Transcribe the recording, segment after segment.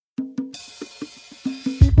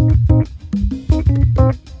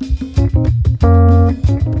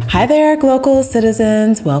Hi there, global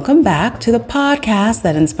citizens. Welcome back to the podcast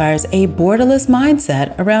that inspires a borderless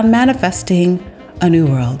mindset around manifesting a new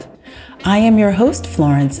world. I am your host,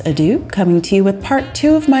 Florence Adu, coming to you with part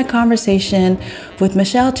 2 of my conversation with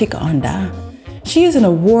Michelle Chikonda. She is an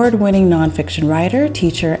award-winning nonfiction writer,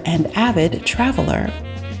 teacher, and avid traveler.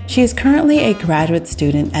 She is currently a graduate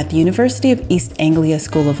student at the University of East Anglia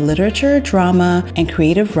School of Literature, Drama, and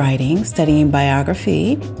Creative Writing, studying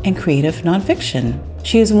biography and creative nonfiction.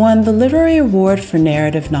 She has won the Literary Award for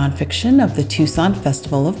Narrative Nonfiction of the Tucson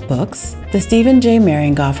Festival of Books, the Stephen J.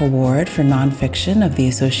 Maringoff Award for Nonfiction of the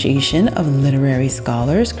Association of Literary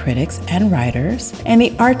Scholars, Critics, and Writers, and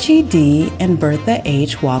the Archie D. and Bertha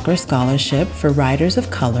H. Walker Scholarship for Writers of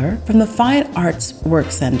Color from the Fine Arts Work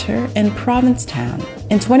Center in Provincetown.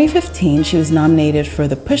 In 2015, she was nominated for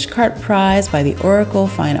the Pushcart Prize by the Oracle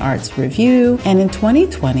Fine Arts Review, and in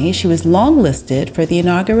 2020, she was longlisted for the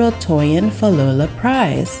inaugural Toyin Falola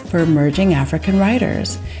Prize for Emerging African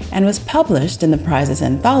Writers, and was published in the prize's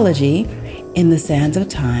anthology, In the Sands of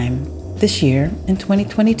Time, this year in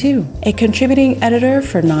 2022. A contributing editor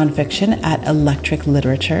for nonfiction at Electric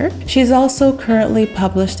Literature, she is also currently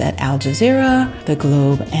published at Al Jazeera, The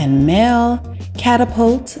Globe and Mail,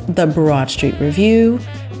 Catapult, The Broad Street Review,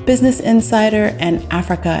 Business Insider, and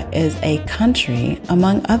Africa is a Country,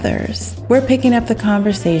 among others. We're picking up the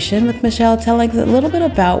conversation with Michelle telling us a little bit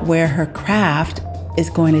about where her craft is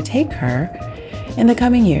going to take her in the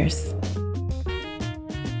coming years.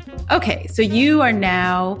 Okay, so you are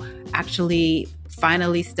now actually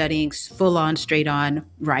finally studying full-on, straight-on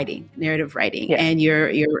writing, narrative writing, Yes. and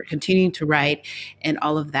you're continuing to write and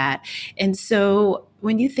all of that. And so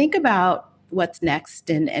when you think about what's next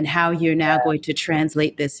and how you're now going to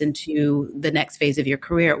translate this into the next phase of your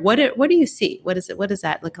career, what do you see? What does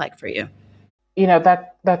that look like for you?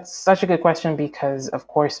 That's such a good question because, of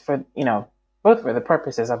course, for both for the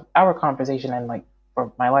purposes of our conversation and like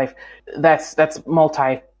for my life, that's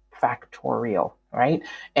multifactorial, right?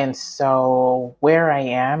 And so where I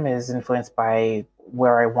am is influenced by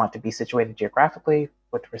where I want to be situated geographically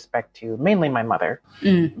with respect to mainly my mother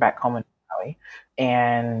back home in Maui,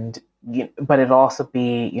 and but it'll also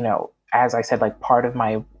be, as I said, like part of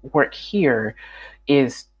my work here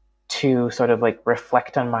is to sort of like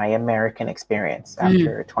reflect on my American experience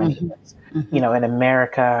after 20 years, in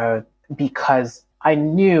America, because I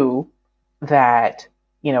knew that,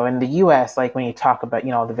 in the US, like when you talk about,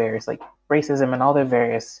 all the various like racism and all the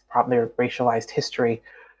various their racialized history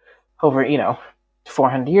over,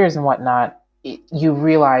 400 years and whatnot, you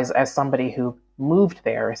realize as somebody who moved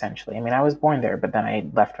there, essentially. I mean, I was born there, but then I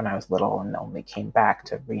left when I was little and only came back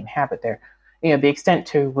to re-inhabit there. The extent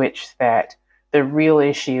to which that the real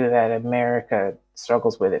issue that America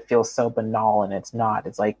struggles with, it feels so banal, and it's not.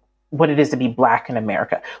 It's like what it is to be Black in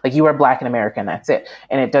America. Like, you are Black in America and that's it.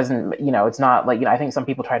 And it doesn't, it's not like, I think some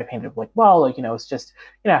people try to paint it like, well, like, it's just,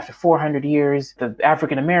 after 400 years, the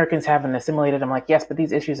African Americans haven't assimilated. I'm like, yes, but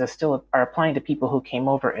these issues are applying to people who came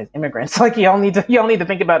over as immigrants. Like, you all need to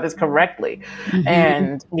think about this correctly.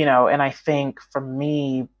 And, and I think for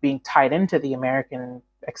me, being tied into the American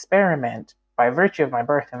experiment by virtue of my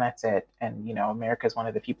birth, and that's it. And, America is one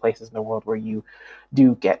of the few places in the world where you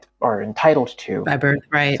do get or are entitled to By birth,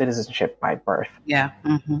 right? Citizenship by birth. Yeah.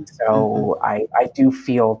 So I do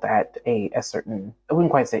feel that a certain, I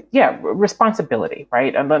wouldn't quite say, responsibility,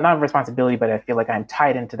 right? Not responsibility, but I feel like I'm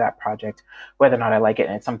tied into that project, whether or not I like it.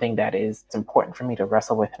 And it's something that it's important for me to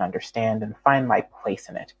wrestle with and understand and find my place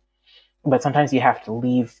in it. But sometimes you have to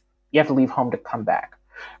leave home to come back.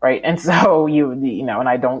 Right. And so and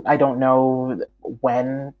I don't know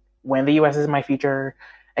when the US is my future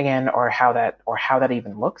again, or how that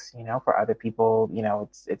even looks, for other people,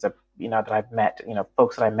 it's a, that I've met,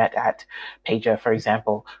 folks that I met at Peja, for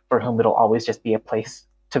example, for whom it'll always just be a place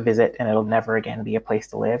to visit and it'll never again be a place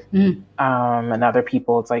to live. And other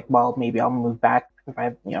people, it's like, well, maybe I'll move back if I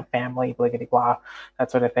have, family, blah, blah,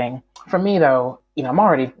 that sort of thing. For me, though, I'm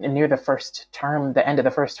already near the end of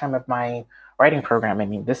the first term of my writing program. I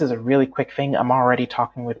mean, this is a really quick thing. I'm already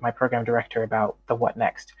talking with my program director about the what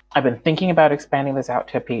next. I've been thinking about expanding this out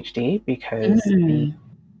to a PhD because the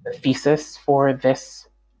thesis for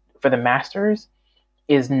the master's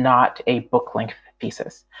is not a book length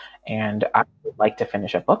thesis. And I would like to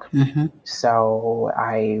finish a book. So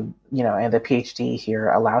and the PhD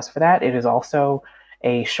here allows for that. It is also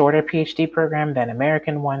a shorter PhD program than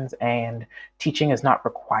American ones, and teaching is not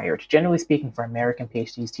required. Generally speaking, for American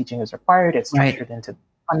PhDs, teaching is required. It's structured into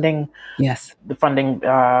funding, the funding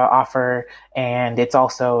offer, and it's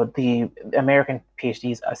also the American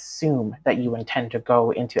PhDs assume that you intend to go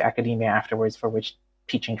into academia afterwards, for which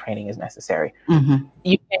teaching training is necessary.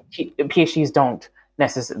 PhDs don't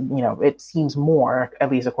it seems more,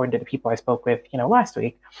 at least according to the people I spoke with, last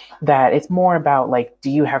week, that it's more about like, do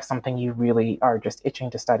you have something you really are just itching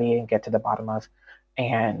to study and get to the bottom of?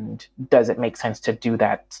 And does it make sense to do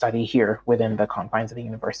that study here within the confines of the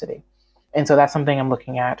university? And so that's something I'm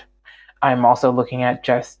looking at. I'm also looking at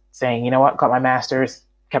just saying, you know what, got my master's,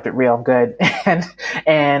 kept it real good,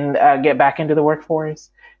 and get back into the workforce,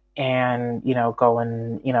 and go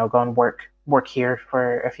and work here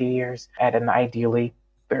for a few years at an ideally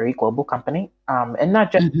very global company, and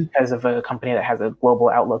not just because of a company that has a global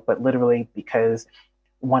outlook, but literally because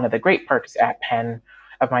one of the great perks at Penn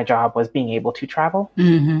of my job was being able to travel,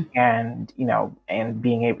 and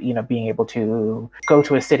being able to go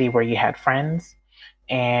to a city where you had friends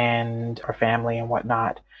and or family and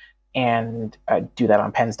whatnot, and do that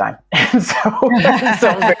on Penn's dime. And so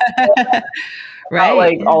right.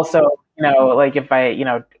 like also, like if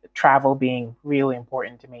I, travel being really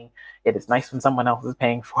important to me, it is nice when someone else is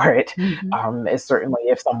paying for it. It's certainly,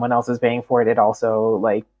 if someone else is paying for it, it also,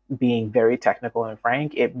 like, being very technical and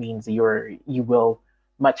frank, it means you will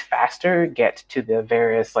much faster get to the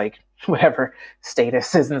various, like, whatever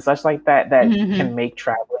statuses and such like that can make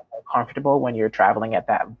traveling more comfortable when you're traveling at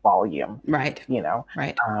that volume. Right.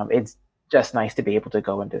 Right. It's just nice to be able to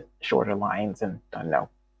go into shorter lines and, I don't know,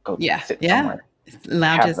 go sit somewhere,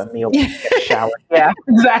 lounges, have a meal, get a shower. Yeah,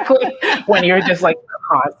 exactly. When you're just like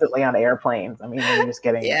constantly on airplanes. I mean, when you're just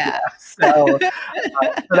getting So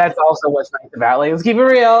that's also what's nice about, like, let's keep it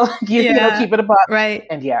real, keep it a buck, right?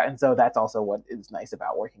 And so that's also what is nice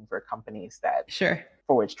about working for companies that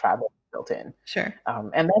for which travel is built in.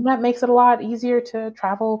 And then that makes it a lot easier to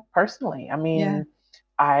travel personally. I mean,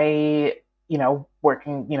 I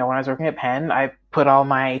working, when I was working at Penn, I put all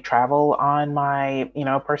my travel on my,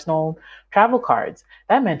 personal travel cards.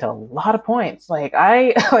 That meant a lot of points. Like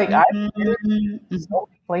I've been so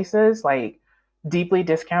many places, like deeply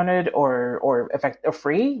discounted or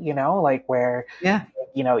free, like where,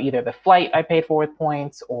 either the flight I paid for with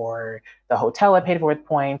points, or the hotel I paid for with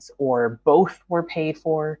points, or both were paid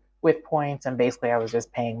for with points, and basically I was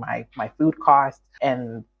just paying my food costs,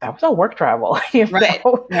 and that was all work travel. Right.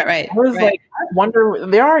 I was like, I wonder,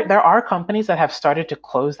 there are companies that have started to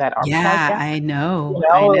close that arbitrage gap. I know.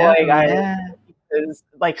 Because,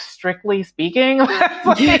 like, strictly speaking,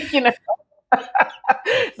 like,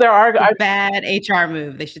 there are bad HR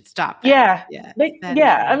move. They should stop that.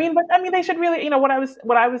 I mean, they should really, what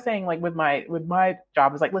I was saying, like, with my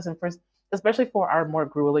job is like, listen, first, especially for our more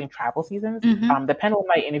grueling travel seasons, the Penn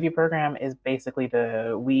Alumni Interview Program is basically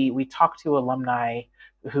we talk to alumni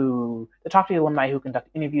who conduct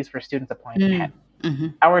interviews for students applying to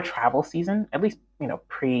Penn. Our travel season, at least,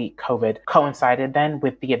 pre-COVID, coincided then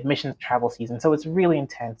with the admissions travel season. So it's really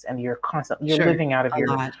intense, and you're living out of your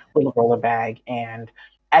little roller bag. And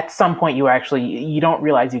at some point, you don't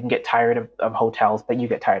realize you can get tired of hotels, but you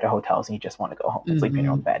get tired of hotels and you just want to go home and sleep in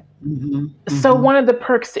your own bed. So one of the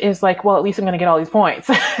perks is like, well, at least I'm going to get all these points.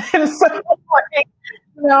 And so, like,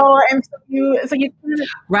 and so you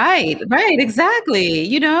right, exactly.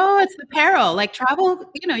 It's the peril, like travel,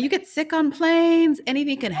 you get sick on planes,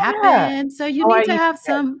 anything can happen. So you need to have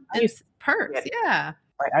some perks. I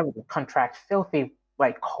would contract filthy,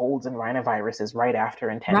 like, colds and rhinoviruses right after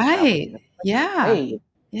intense travel.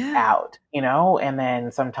 Out, and then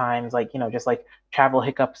sometimes, like, just like travel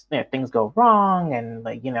hiccups, things go wrong, and,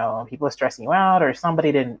 like, people are stressing you out, or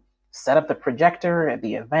somebody didn't set up the projector at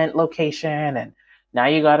the event location, and now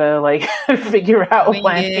you gotta, like, figure out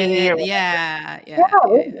plan B.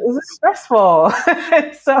 It's stressful.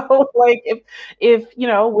 So, like, if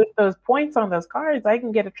with those points on those cards, I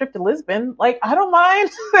can get a trip to Lisbon, like, I don't mind.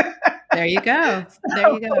 There you go.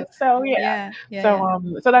 So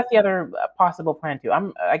that's the other possible plan too.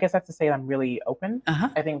 I guess that's to say I'm really open.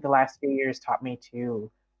 I think the last few years taught me to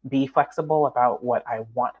be flexible about what I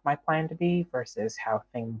want my plan to be versus how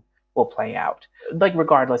things will play out. Like,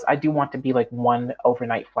 regardless, I do want to be like one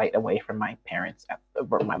overnight flight away from my parents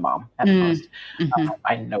or my mom at the most.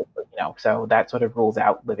 I know, so that sort of rules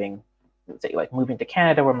out living, say, like moving to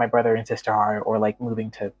Canada where my brother and sister are, or like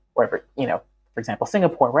moving to wherever, for example,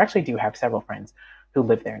 Singapore. We actually do have several friends who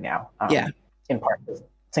live there now. In part because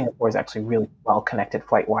Singapore is actually really well connected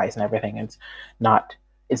flight wise and everything. It's not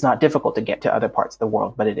difficult to get to other parts of the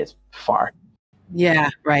world, but it is far.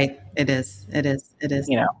 Right. It is. It's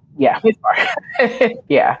far.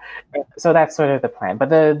 So that's sort of the plan. But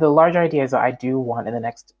the larger idea is that I do want in the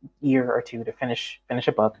next year or two to finish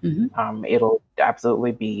a book. It'll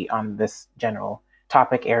absolutely be on this general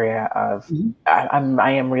topic area of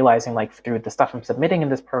I am realizing, like, through the stuff I'm submitting in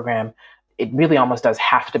this program, it really almost does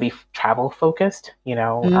have to be travel focused.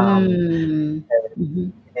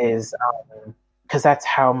 Is because that's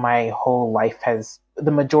how my whole life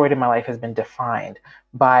the majority of my life has been defined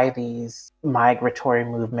by these migratory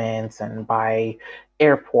movements and by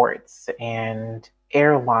airports and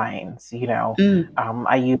airlines.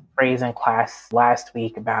 I used a phrase in class last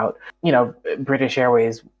week about, British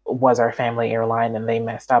Airways was our family airline and they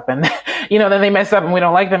messed up and, then they messed up and we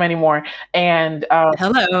don't like them anymore. And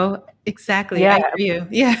Hello. Exactly. I yeah, hear you.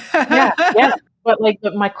 Yeah. yeah. But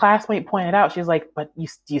my classmate pointed out, she's like, but do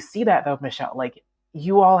you see that though, Michelle? Like,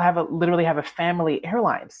 you all literally have a family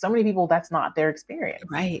airline. So many people, that's not their experience.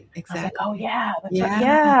 Right. I was like, oh Exactly. yeah, that's right.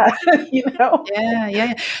 Yeah. Yeah. you know? Yeah, yeah,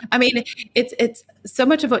 yeah. I mean, it's so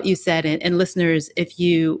much of what you said, and listeners,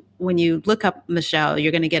 when you look up Michelle,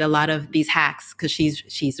 you're going to get a lot of these hacks because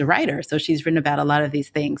she's a writer, so she's written about a lot of these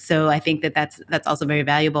things. So I think that's also very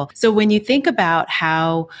valuable. So when you think about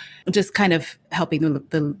how, just kind of helping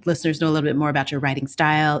the listeners know a little bit more about your writing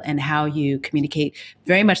style and how you communicate,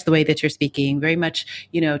 very much the way that you're speaking, very much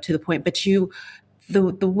to the point, but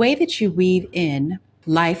the way that you weave in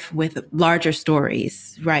life with larger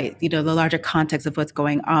stories, right? The larger context of what's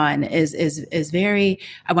going on is very,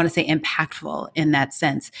 I want to say, impactful in that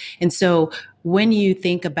sense. And so when you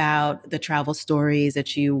think about the travel stories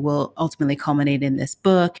that you will ultimately culminate in this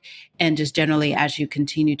book, and just generally as you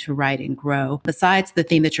continue to write and grow, besides the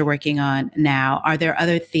theme that you're working on now, are there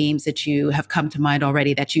other themes that you have come to mind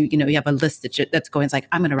already that you have a list that's going, it's like,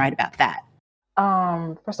 I'm going to write about that?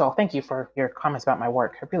 First of all, thank you for your comments about my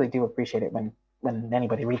work. I really do appreciate it when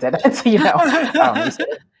anybody reads it. So,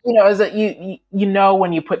 is that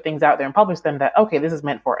when you put things out there and publish them that, okay, this is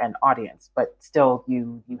meant for an audience, but still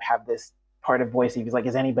you have this part of voice. He's like,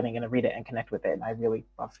 is anybody going to read it and connect with it? And I really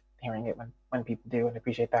love hearing it when people do, and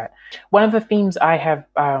appreciate that. One of the themes I have,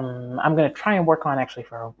 I'm going to try and work on actually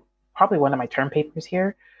for probably one of my term papers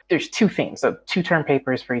here. There's 2 themes, so 2 term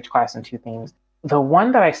papers for each class and 2 themes. The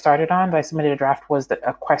one that I started on, that I submitted a draft, was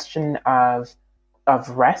a question of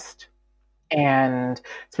rest, and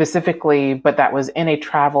specifically, but that was in a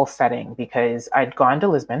travel setting because I'd gone to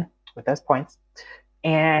Lisbon with those points,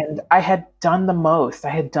 and I had done the most. I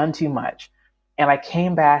had done too much, and I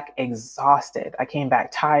came back exhausted. I came back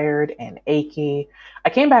tired and achy. I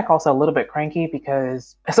came back also a little bit cranky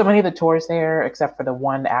because so many of the tours there, except for the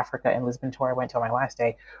one Africa and Lisbon tour I went to on my last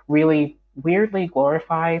day, really weirdly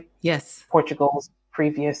glorify Yes. Portugal's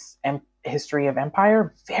previous history of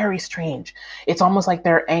empire. Very strange. It's almost like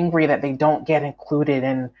they're angry that they don't get included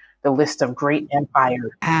in the list of great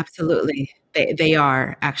empires. Absolutely. They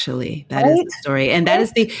are, actually. That is Right? the story. And that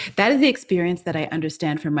is the experience that I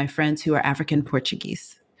understand from my friends who are African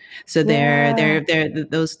Portuguese. So Yeah. they're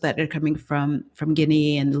those that are coming from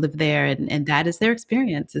Guinea and live there, and that is their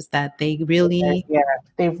experience, is that they really, Yeah,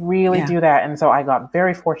 they really yeah. do that. And so I got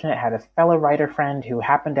very fortunate, had a fellow writer friend who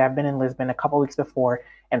happened to have been in Lisbon a couple weeks before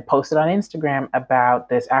and posted on Instagram about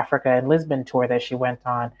this Africa and Lisbon tour that she went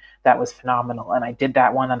on. That was phenomenal. And I did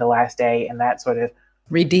that one on the last day, and that sort of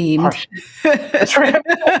Redeemed. partially the trip.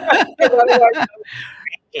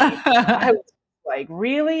 I was like,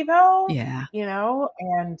 really though? Yeah.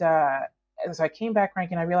 And so I came back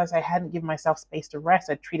cranky, and I realized I hadn't given myself space to rest.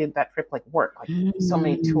 I treated that trip like work, like so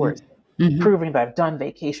many Mm. tours, Mhm. proving that I've done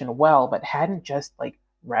vacation well, but hadn't just like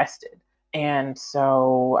rested. And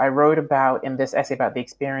so I wrote about in this essay about the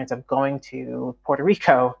experience of going to Puerto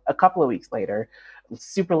Rico a couple of weeks later,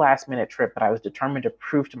 super last minute trip, but I was determined to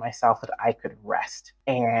prove to myself that I could rest.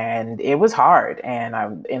 And it was hard.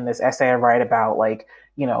 And in this essay, I write about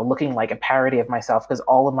looking like a parody of myself because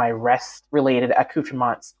all of my rest related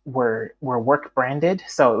accoutrements were work branded.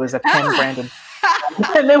 So it was a pen branded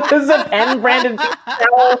and it was a pen branded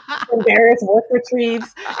towel from various work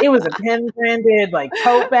retreats. It was a pen branded like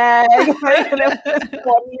tote bag. Like, and it was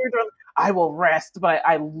 1 year. I will rest, but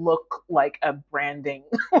I look like a branding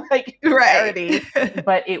like Right. parody.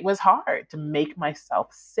 But it was hard to make myself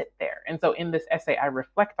sit there. And so in this essay, I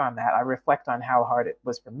reflect on that. I reflect on how hard it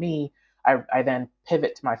was for me. I then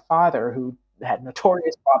pivot to my father, who had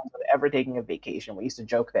notorious problems with ever taking a vacation. We used to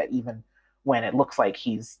joke that even when it looks like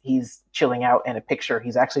he's chilling out in a picture,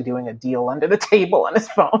 he's actually doing a deal under the table on his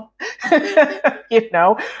phone.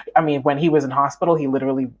 I mean, when he was in hospital, he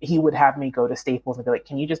would have me go to Staples and be like,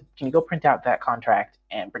 can you go print out that contract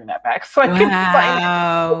and bring that back so I can sign it?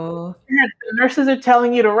 Wow. The nurses are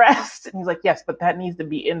telling you to rest. And he's like, yes, but that needs to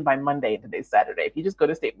be in by Monday, and today's Saturday. If you just go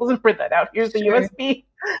to Staples and print that out, here's the Sure. USB.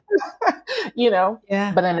 you know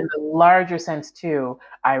Yeah. but then in the larger sense too,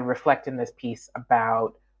 I reflect in this piece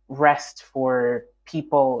about rest for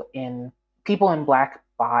people in Black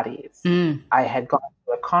bodies. Mm. I had gone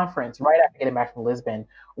to a conference right after getting back from Lisbon,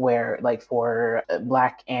 where like for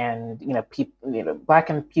black and black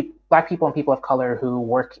people and people of color who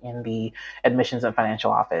work in the admissions and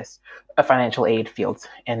financial aid fields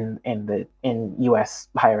in U.S.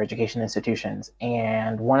 higher education institutions.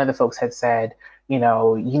 And one of the folks had said, you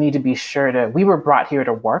need to be sure to. We were brought here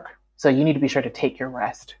to work, so you need to be sure to take your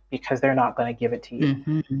rest because they're not going to give it to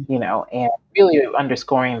you. And really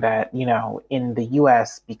underscoring that, in the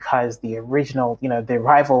US, because the original, the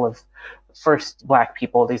arrival of first Black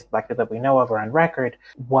people, these Black people that we know of are on record,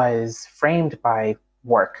 was framed by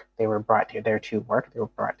work. They were brought there to work. They were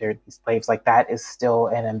brought there to be slaves. Like that is still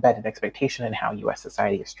an embedded expectation in how US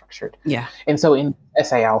society is structured. Yeah. And so in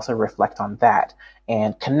essay, I also reflect on that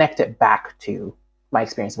and connect it back to my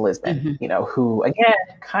experience in Lisbon, who again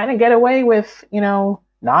kind of get away with,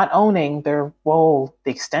 not owning their role,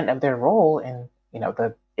 the extent of their role in,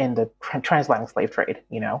 the transatlantic slave trade,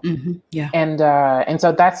 Yeah. And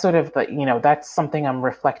so that's sort of that's something I'm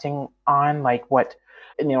reflecting on, like what,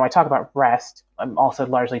 I talk about rest. I'm also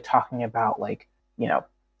largely talking about like,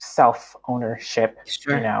 self ownership,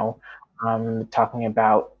 Sure. talking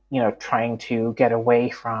about, trying to get away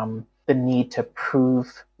from the need to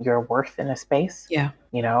prove your worth in a space. Yeah.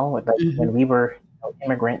 Like when we were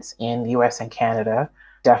immigrants in the US and Canada,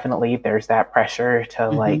 definitely there's that pressure to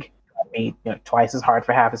like be twice as hard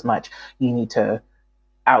for half as much. You need to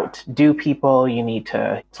outdo people. You need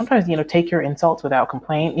to sometimes, take your insults without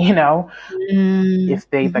complaint, if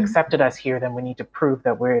they've accepted us here, then we need to prove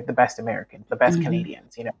that we're the best Americans, the best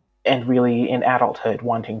Canadians, and really in adulthood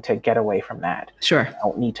wanting to get away from that. Sure. I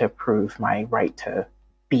don't need to prove my right to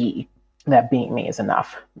be, that being me is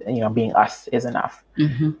enough, being us is enough.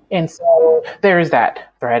 And so there's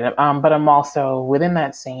that thread. But I'm also within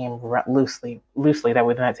that same loosely that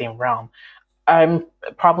within that same realm, I'm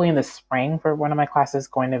probably in the spring for one of my classes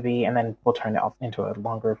going to be, and then we'll turn it off into a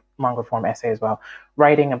longer form essay as well,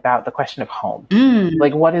 writing about the question of home.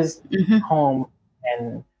 Like what is home?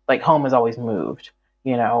 And like home is always moved.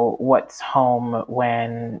 What's home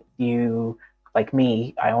when you, like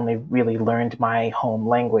me, I only really learned my home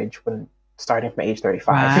language when starting from age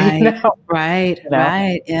 35. Right.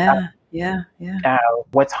 Yeah.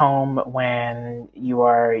 What's home when you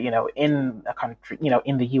are, in a country,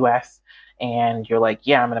 in the US, and you're like,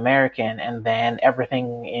 yeah, I'm an American. And then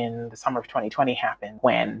everything in the summer of 2020 happened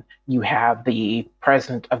when you have the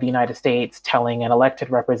president of the United States telling an elected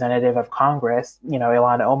representative of Congress,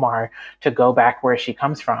 Ilhan Omar, to go back where she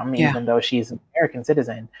comes from, even though she's an American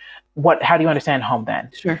citizen. How do you understand home then?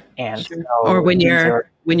 Sure. And sure. So or when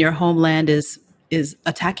your homeland is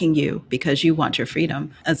attacking you because you want your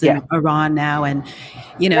freedom, as in Iran now, and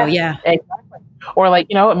exactly. Or like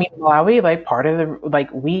Malawi, like part of the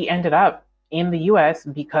we ended up in the U.S.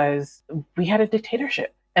 because we had a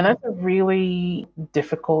dictatorship, and that's a really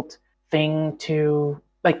difficult thing to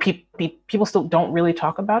like. People still don't really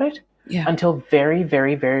talk about it until very,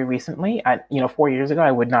 very, very recently. 4 years ago,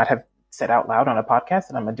 I would not have said out loud on a podcast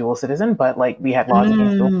that I'm a dual citizen, but like we had laws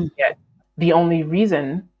against dual. Yet the only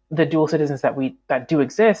reason the dual citizens that do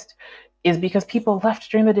exist is because people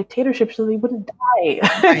left during the dictatorship so they wouldn't die.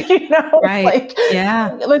 Right.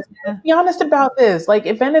 Let's be honest about this. Like,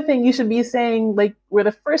 if anything, you should be saying, like, we're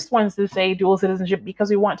the first ones to say dual citizenship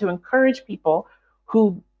because we want to encourage people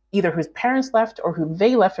who either whose parents left or who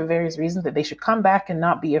they left for various reasons, that they should come back and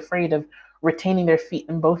not be afraid of retaining their feet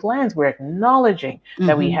in both lands. We're acknowledging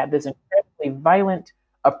that we had this incredibly violent,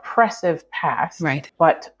 oppressive past. Right.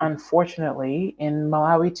 But unfortunately, in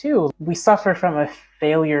Malawi too, we suffer from a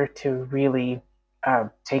failure to really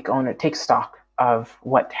take stock of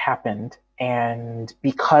what happened. And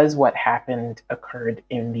because what happened occurred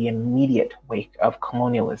in the immediate wake of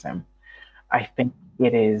colonialism, I think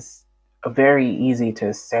it is very easy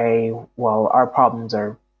to say, well, our problems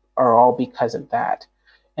are all because of that,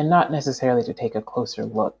 and not necessarily to take a closer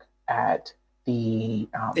look at the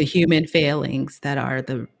human failings that are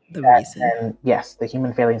the reason. And yes, the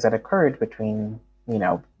human failings that occurred between,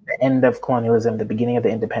 the end of colonialism, the beginning of the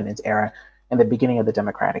independence era, and the beginning of the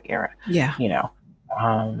democratic era. Yeah.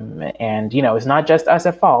 And it's not just us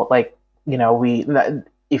at fault. Like,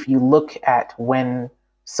 if you look at when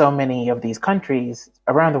so many of these countries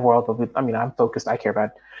around the world, but I care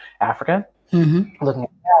about Africa. Looking at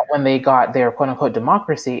that, when they got their quote unquote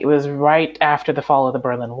democracy, it was right after the fall of the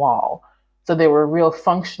Berlin Wall. So there were real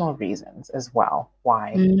functional reasons as well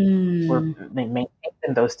why they maintained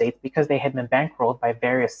in those states, because they had been bankrolled by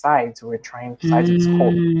various sides who were trying sides of this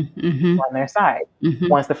cold on their side.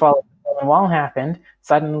 Once the fall of the Berlin Wall happened,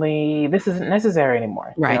 suddenly this isn't necessary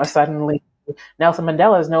anymore. Right. Suddenly Nelson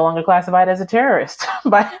Mandela is no longer classified as a terrorist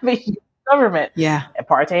by the government. Yeah.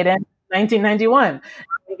 Apartheid in 1991.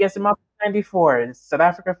 He gets him up in 94. South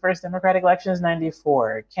Africa first democratic elections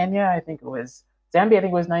 94. Kenya, I think it was Zambia, I think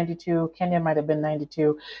it was 92. Kenya might have been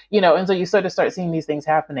 92. And so you sort of start seeing these things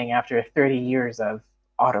happening after 30 years of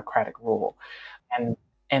autocratic rule. And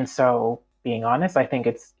and so being honest, I think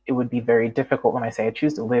it would be very difficult when I say I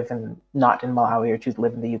choose to live not in Malawi or choose to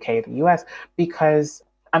live in the UK or the US, because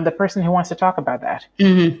I'm the person who wants to talk about that.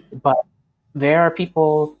 Mm-hmm. But there are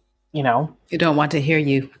people, who don't want to hear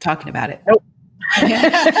you talking about it. Nope.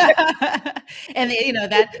 And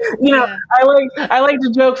that yeah. I like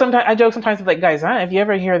to joke sometimes. I joke sometimes with like, guys, if you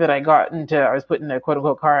ever hear that I was put in a quote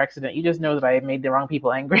unquote car accident, you just know that I made the wrong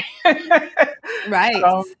people angry. Right.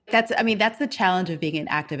 That's the challenge of being an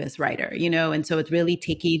activist writer, and so it's really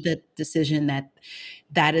taking the decision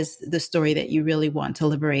that is the story that you really want to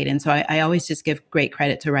liberate. And so I always just give great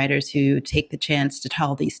credit to writers who take the chance to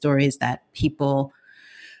tell these stories that people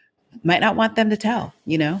might not want them to tell,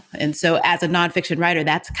 And so as a nonfiction writer,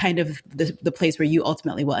 that's kind of the place where you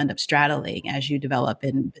ultimately will end up straddling as you develop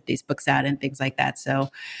and put these books out and things like that. So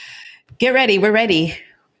get ready. We're ready.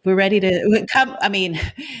 We're ready to come. I mean,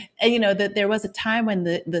 and that there was a time when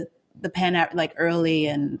the early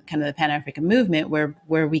and kind of the Pan-African movement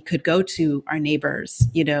where we could go to our neighbors,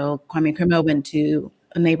 Kwame Nkrumah went to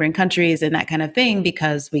neighboring countries and that kind of thing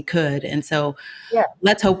because we could. And so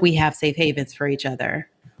let's hope we have safe havens for each other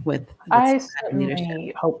with I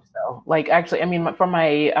certainly hope so. Like, actually, I mean, for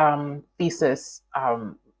my thesis,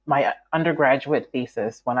 my undergraduate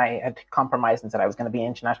thesis, when I had compromised and said I was going to be an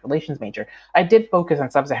international relations major, I did focus on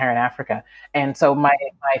sub-Saharan Africa. And so my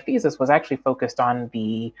thesis was actually focused on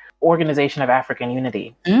the Organization of African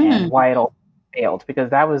Unity and why it all failed, because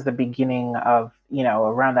that was the beginning of,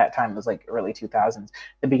 around that time, it was like early 2000s,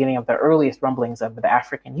 the beginning of the earliest rumblings of the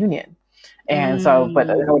African Union. And so, but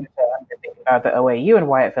in order to think about the OAU and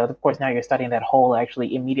why it failed, of course, now you're studying that whole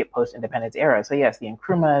actually immediate post-independence era. So yes, the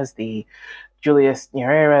Nkrumahs, the Julius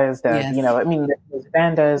Nyerere's, the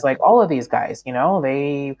Bandas, like all of these guys,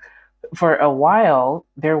 they, for a while,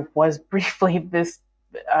 there was briefly this,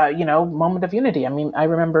 moment of unity. I mean, I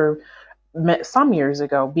remember some years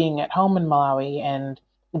ago being at home in Malawi and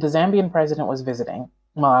the Zambian president was visiting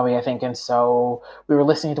Malawi, I think. And so we were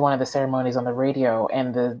listening to one of the ceremonies on the radio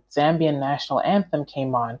and the Zambian national anthem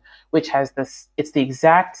came on, which has it's the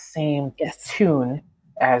exact same tune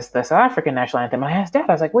as the South African national anthem. And I asked Dad,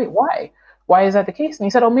 I was like, wait, why? Why is that the case? And he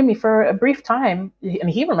said, oh, Mimi, for a brief time, and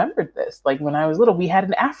he remembered this, like when I was little, we had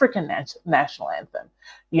an African national anthem,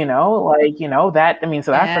 that, I mean,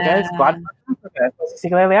 South Africa is God bless Africa,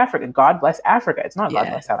 particularly Africa. God bless Africa. It's not God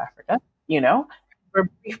bless South Africa, For a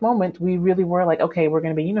brief moment, we really were like, okay, we're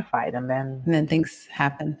going to be unified. And then things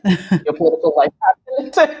happen. Your political life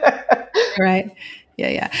happened. Right.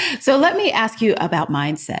 Yeah. So let me ask you about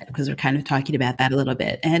mindset, because we're kind of talking about that a little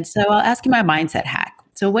bit. And so I'll ask you my mindset hack.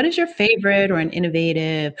 So what is your favorite or an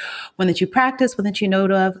innovative one that you practice, one that you know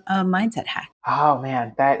of, mindset hack? Oh,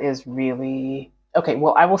 man, that is really... Okay,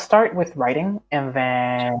 well, I will start with writing and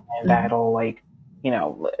then that'll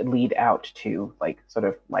lead out to sort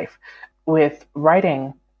of life. With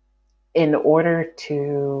writing, in order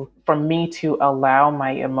for me to allow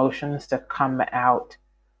my emotions to come out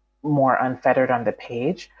more unfettered on the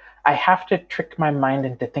page, I have to trick my mind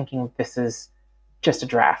into thinking this is just a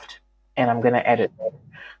draft and I'm going to edit it.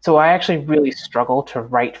 So I actually really struggle to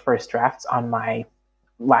write first drafts on my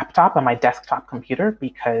laptop, on my desktop computer,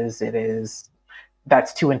 because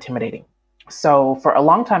that's too intimidating. So for a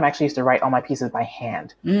long time, I actually used to write all my pieces by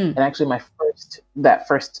hand. And actually my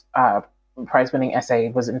first prize-winning essay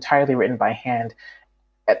was entirely written by hand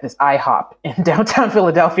at this IHOP in downtown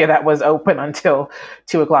Philadelphia that was open until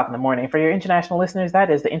 2:00 in the morning. For your international listeners, that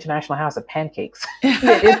is the International House of Pancakes. It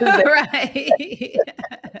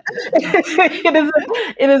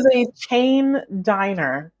is a chain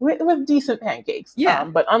diner with decent pancakes,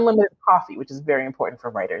 but unlimited coffee, which is very important for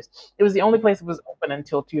writers. It was the only place that was open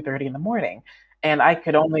until 2:30 in the morning. And I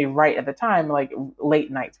could only write at the time, like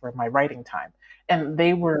late nights were my writing time. And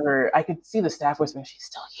I could see the staff whispering, she's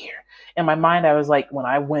still here. In my mind, I was like, when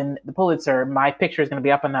I win the Pulitzer, my picture is going to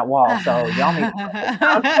be up on that wall. So y'all need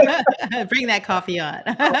to bring that coffee on.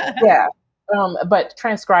 Yeah. But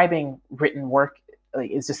transcribing written work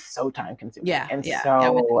is just so time consuming.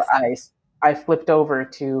 So I flipped over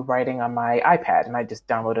to writing on my iPad and I just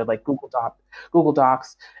downloaded Google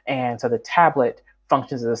Docs. And so the tablet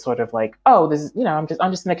functions as a sort of like, oh, this is, I'm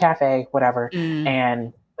just in a cafe, whatever.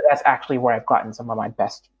 And that's actually where I've gotten some of my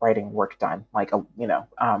best writing work done.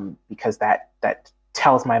 Because that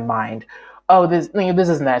tells my mind, oh, this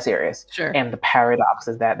isn't that serious. Sure. And the paradox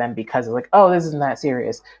is that then because it's like, oh, this isn't that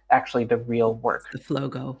serious, actually the real work, the flow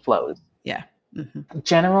flows. Yeah. Mm-hmm.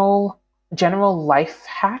 General life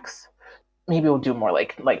hacks. Maybe we'll do more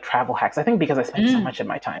like travel hacks. I think because I spend so Mm. much of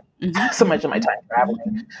my time, so Mm-hmm. much of my time traveling.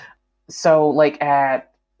 Mm-hmm. So like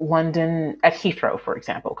at London, at Heathrow, for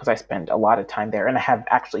example, because I spend a lot of time there, and I have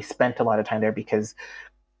actually spent a lot of time there because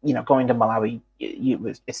going to Malawi,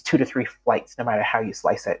 it's 2 to 3 flights, no matter how you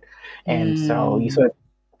slice it, and so you Mm. sort of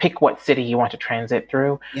pick what city you want to transit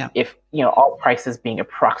through. Yeah. If all prices being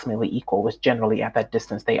approximately equal, which generally at that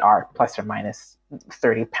distance they are, plus or minus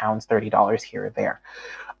 £30, $30 here or there.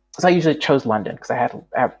 So I usually chose London because I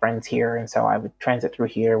have friends here, and so I would transit through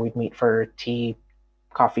here. We'd meet for tea,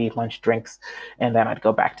 coffee, lunch, drinks, and then I'd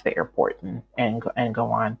go back to the airport and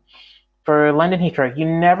go on. For London Heathrow, you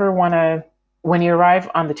never want to, when you arrive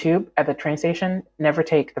on the tube at the train station, never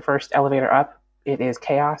take the first elevator up. It is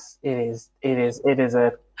chaos. It is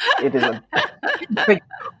a like,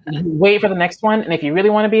 wait for the next one. And if you really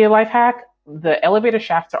want to be a life hack, the elevator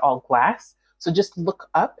shafts are all glass. So just look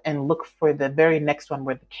up and look for the very next one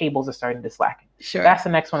where the cables are starting to slacken. Sure. That's the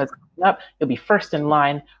next one that's coming up. You'll be first in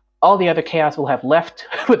line. All the other chaos will have left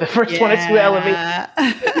with the first one or two elevators.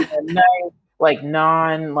 Nice, like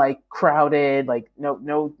non like crowded, like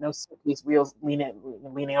no suitcase wheels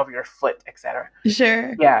leaning over your foot, etc.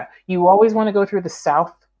 Sure. Yeah, you always want to go through the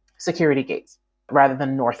south security gates rather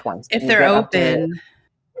than north ones. If You they're get up open.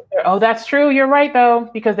 oh, that's true. You're right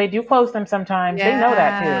though, because they do close them sometimes. They know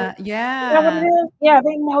that too. Yeah. Is that what it Yeah. is? Yeah,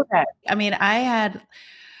 they know that. I mean, I had,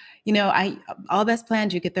 I all best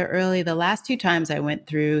plans. You get there early. The last two times I went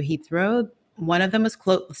through Heathrow, one of them was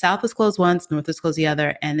closed. South was closed once, North was closed the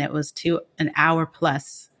other, and it was an hour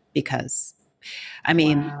plus because, I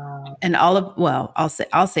mean, Wow. and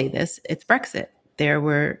I'll say this: it's Brexit. There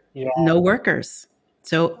were Yeah. no workers,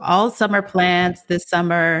 so all summer plans this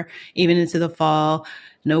summer, even into the fall,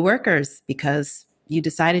 no workers because you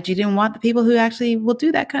decided you didn't want the people who actually will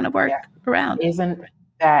do that kind of Yeah. work around. Isn't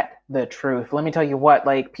that the truth? Let me tell you what,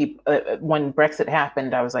 like people, when Brexit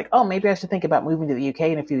happened, I was like, oh, maybe I should think about moving to the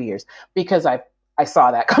UK in a few years because I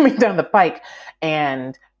saw that coming down the pike.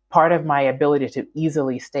 And part of my ability to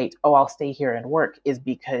easily state, oh, I'll stay here and work is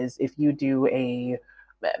because if you do a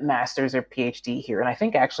master's or PhD here, and I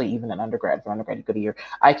think actually even an undergrad, for undergrad, you go to year,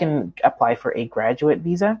 I can apply for a graduate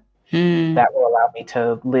visa Hmm. that will allow me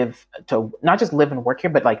to not just live and work here,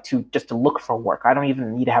 but like to look for work. I don't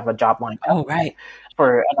even need to have a job lined up Oh, right.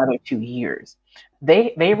 for another 2 years.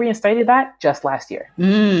 They reinstated that just last year.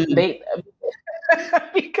 Mm. They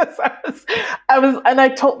because and I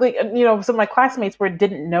totally some of my classmates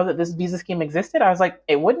didn't know that this visa scheme existed. I was like,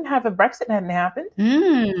 it wouldn't have if Brexit hadn't happened.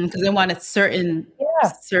 Because they wanted certain, Yeah.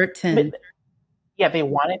 certain. Yeah, they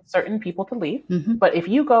wanted certain people to leave. Mhm. But if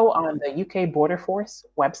you go on the UK Border Force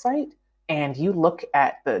website and you look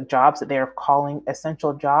at the jobs that they're calling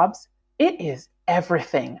essential jobs, it is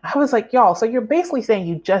everything. I was like, y'all, so you're basically saying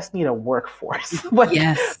you just need a workforce. Like,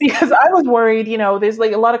 Yes. because I was worried, there's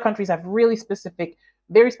like a lot of countries have really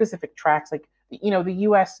very specific tracks. Like, the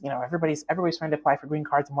US, everybody's trying to apply for green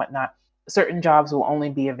cards and whatnot. Certain jobs will only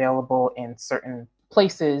be available in certain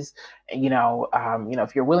places.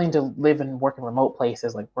 If you're willing to live and work in remote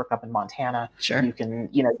places, like work up in Montana, Sure. you can,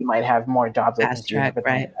 you might have more jobs open Fast to you and track,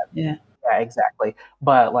 everything like right? that. Yeah. Yeah, exactly.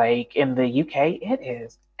 But like in the UK, it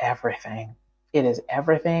is everything. It is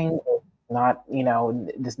everything. It's not,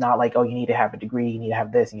 it's not like, oh, you need to have a degree, you need to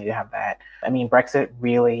have this, you need to have that. I mean, Brexit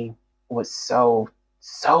really was so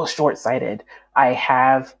short-sighted. I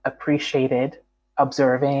have appreciated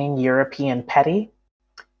observing European petty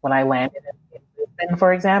when I landed in Lisbon,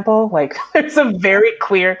 for example. Like there's a very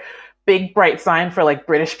clear, big, bright sign for like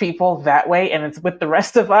British people that way, and it's with the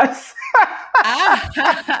rest of us.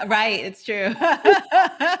 Right. It's true.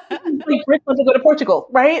 Like Brits want to go to Portugal,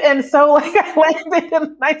 right? And so like I landed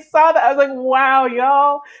and I saw that. I was like, wow,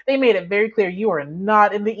 y'all. They made it very clear you are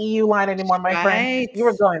not in the EU line anymore, my friend. Right. You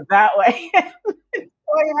are going that way.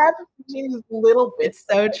 So I had these little bits It's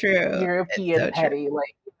of so like true. It's European so true. petty,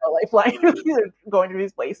 like like flying going to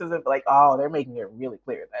these places and like, oh, they're making it really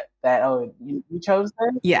clear that oh, you chose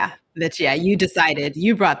this. Yeah. Yeah. You decided.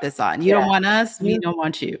 You brought this on. You don't Yeah, want us. We you don't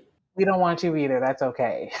want you. we don't want you either. That's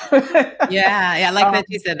okay. Yeah. Yeah. I like um, that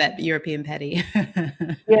you said that European petty.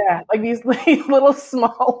 yeah, like these little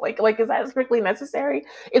small like is that strictly necessary?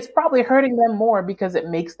 It's probably hurting them more because it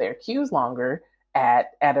makes their queues longer at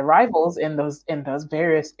arrivals in those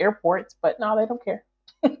various airports. But no, they don't care.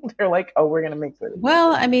 They're like, oh, we're gonna make sure that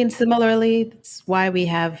Well, I mean, similarly, that's why we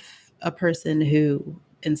have a person who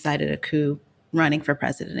incited a coup running for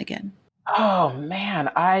president again. oh man,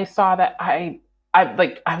 I saw that. I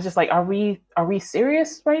was just like, are we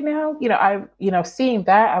serious right now? Seeing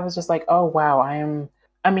that, I was just like, oh wow,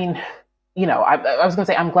 I mean, I was going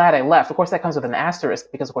to say, I'm glad I left. Of course, that comes with an asterisk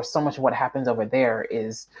because, of course, so much of what happens over there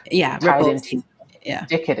is tied ripples. into Yeah.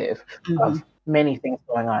 indicative Mm-hmm. of many things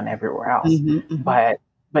going on everywhere else. Mm-hmm. Mm-hmm.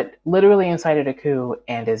 But literally incited a coup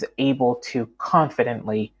and is able to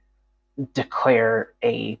confidently declare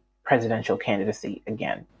a presidential candidacy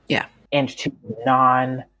again. Yeah. And to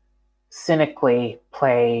non cynically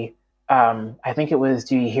play, I think it was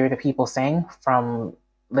Do You Hear the People Sing from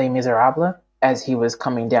Les Miserables as he was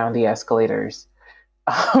coming down the escalators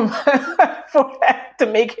to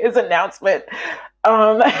make his announcement.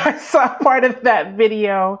 I saw part of that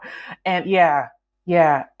video, and yeah,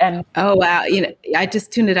 and oh wow, I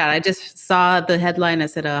just tuned it out. I just saw the headline. I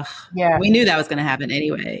said, "Ugh, yeah, we knew that was going to happen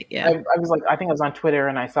anyway." Yeah. I was like, I think I was on Twitter,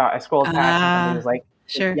 and I scrolled past, and somebody was like,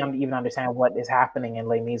 Sure. "You don't even understand what is happening in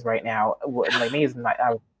Les Mis right now." Les Mis, and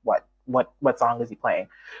I was, what song is he playing?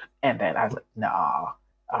 And then I was like, nah,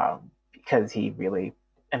 because he really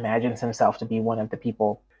imagines himself to be one of the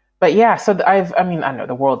people. But yeah, so I don't know,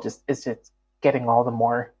 the world is just getting all the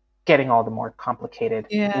more complicated,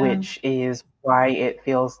 Yeah. which is why it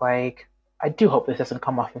feels like I do hope this doesn't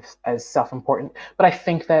come off as self-important. But I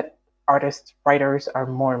think that artists, writers are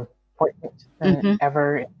more important than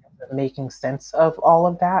ever in terms of making sense of all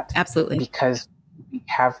of that. Absolutely. Because we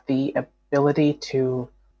have the ability to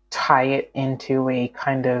tie it into a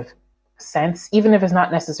kind of sense, even if it's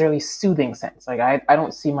not necessarily soothing sense. Like I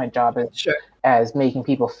don't see my job as making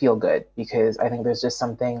people feel good, because I think there's just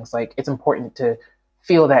some things like it's important to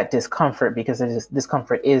feel that discomfort, because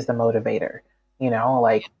discomfort is the motivator.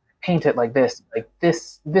 Like paint it like this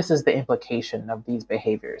is the implication of these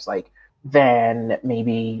behaviors. Like then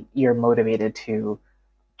maybe you're motivated to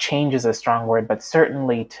change is a strong word, but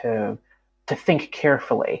certainly to think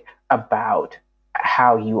carefully about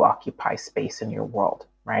how you occupy space in your world,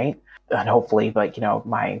 right? And hopefully, like,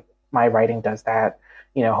 my writing does that.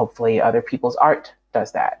 Hopefully other people's art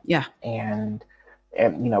does that. Yeah. And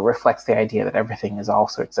reflects the idea that everything is all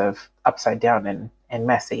sorts of upside down and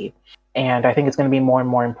messy. And I think it's going to be more and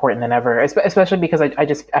more important than ever, especially because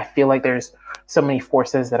I feel like there's so many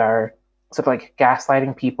forces that are sort of like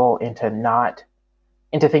gaslighting people into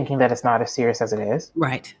thinking that it's not as serious as it is.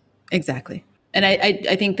 Right. Exactly. And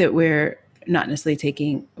I think that we're not necessarily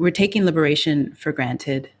taking liberation for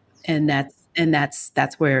granted. And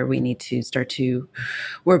that's where we need to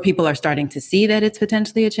where people are starting to see that it's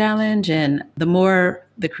potentially a challenge. And the more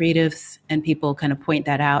the creatives and people kind of point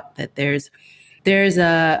that out, that there's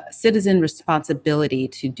a citizen responsibility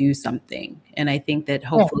to do something. And I think that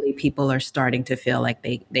hopefully people are starting to feel like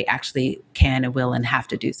they actually can and will and have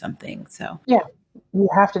to do something. So yeah, you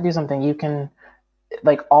have to do something. You can,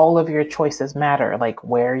 like, all of your choices matter. Like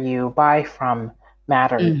where you buy from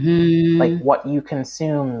matters. Like what you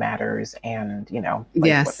consume matters. And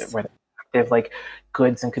yes, whether there's like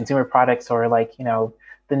goods and consumer products, or like the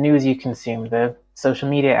news you consume, the social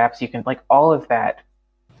media apps you can, like, all of that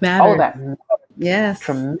matters yes,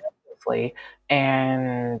 tremendously.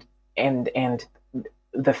 And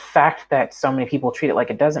the fact that so many people treat it like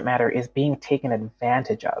it doesn't matter is being taken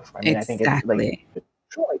advantage of. I mean, exactly. I think it's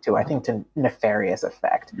truly I think to nefarious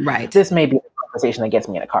effect. Right. This may be a conversation that gets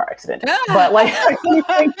me in a car accident, but like, I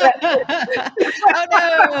think that,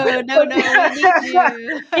 oh no,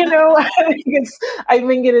 I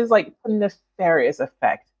think it is like a nefarious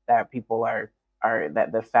effect that people are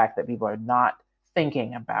that the fact that people are not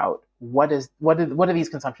thinking about what do these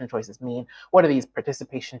consumption choices mean? What do these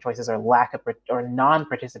participation choices or lack of or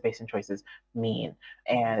non-participation choices mean?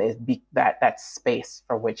 And that space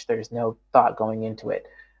for which there's no thought going into it,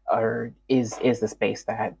 or is the space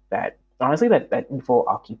that honestly that evil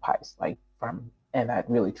occupies, like, and that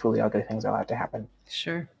really truly ugly things are allowed to happen.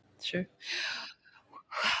 Sure.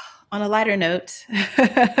 On a lighter note,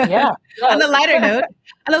 yeah. on a lighter note,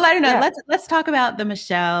 Yeah. let's talk about the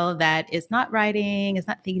Michelle that is not writing, is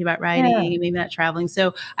not thinking about writing, maybe not traveling.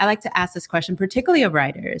 So I like to ask this question, particularly of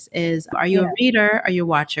writers: are you a reader? Are you a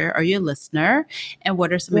watcher? Are you a listener? And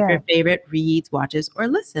what are some of your favorite reads, watches, or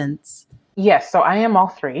listens? Yes, so I am all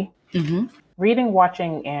three. Reading,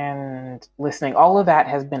 watching, and listening. All of that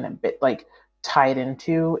has been a bit like tied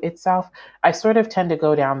into itself. I sort of tend to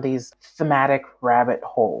go down these thematic rabbit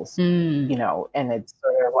holes, and it's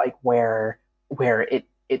sort of like where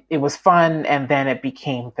it was fun, and then it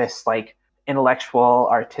became this like intellectual,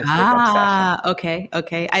 artistic obsession.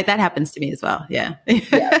 Okay. That happens to me as well. Yeah.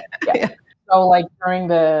 Yeah. So like during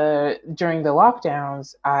the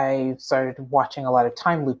lockdowns, I started watching a lot of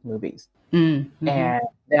time loop movies. And then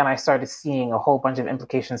I started seeing a whole bunch of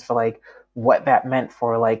implications for like what that meant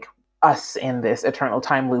for like us in this eternal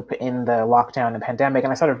time loop in the lockdown and pandemic.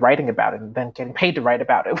 And I started writing about it and then getting paid to write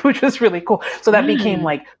about it, which was really cool. So that became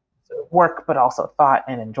like work, but also thought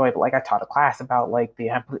and enjoyable. Like I taught a class about like the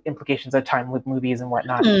implications of time loop movies and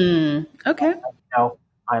whatnot. Okay.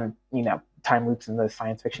 On time loops in the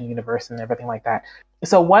science fiction universe and everything like that.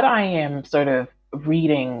 So what I am sort of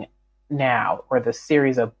reading now, or the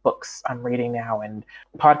series of books I'm reading now and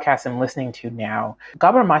podcasts I'm listening to now,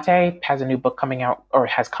 Gabor Mate has a new book coming out, or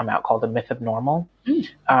has come out, called The Myth of Normal.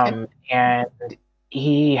 Okay. And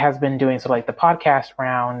he has been doing sort of like the podcast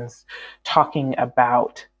rounds, talking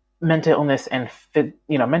about mental illness and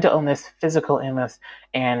mental illness, physical illness,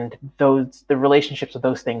 and the relationships of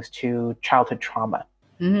those things to childhood trauma.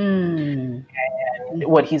 And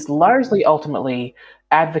what he's largely ultimately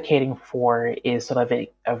advocating for is sort of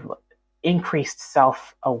a increased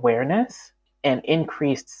self-awareness and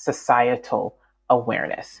increased societal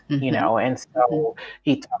awareness, and so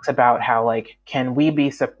he talks about how like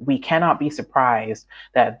we cannot be surprised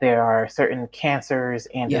that there are certain cancers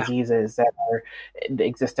and diseases that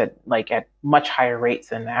exist at much higher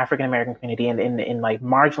rates in the African American community and in like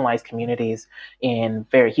marginalized communities.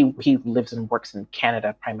 He lives and works in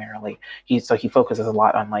Canada primarily. He focuses a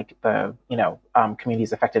lot on like the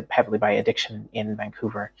communities affected heavily by addiction in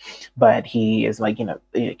Vancouver, but he is like,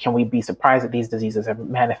 can we be surprised that these diseases are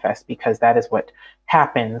manifest, because that is what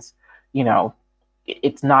happens.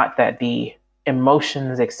 It's not that the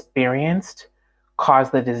emotions experienced cause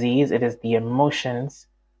the disease, it is the emotions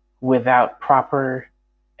without proper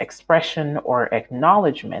expression or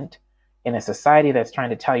acknowledgement in a society that's trying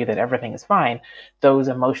to tell you that everything is fine. Those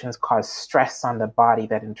emotions cause stress on the body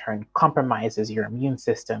that in turn compromises your immune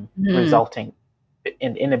system, resulting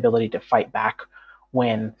in inability to fight back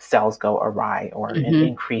when cells go awry, or an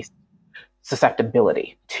increased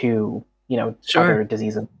susceptibility to other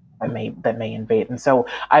diseases that may invade. And so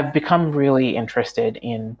I've become really interested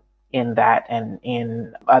in that, and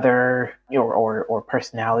in other or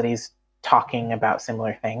personalities talking about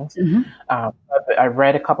similar things. I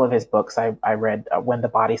read a couple of his books. I read When the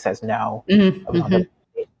Body Says No. I was on the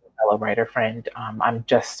fellow writer friend. I'm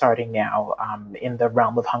just starting now in the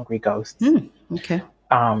realm of Hungry Ghosts. Okay.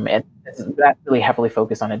 And that's really heavily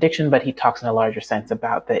focused on addiction, but he talks in a larger sense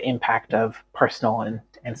about the impact of personal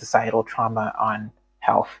and societal trauma on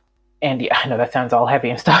health. And yeah, I know that sounds all heavy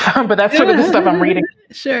and stuff, but that's sort of the stuff I'm reading.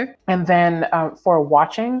 Sure. And then for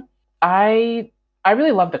watching, I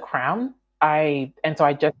really love The Crown.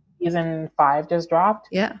 Season 5 just dropped.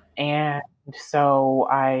 Yeah. And so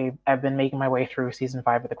I've been making my way through season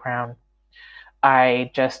 5 of The Crown.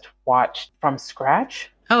 I just watched From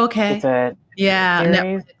Scratch. Oh, okay. It's a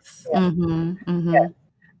series.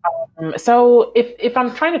 So if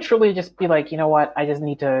I'm trying to truly just be like, you know what, I just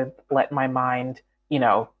need to let my mind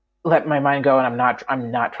go, and I'm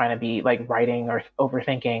not trying to be like writing or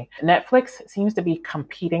overthinking. Netflix seems to be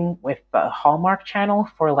competing with the Hallmark Channel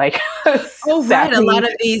for like right, a lot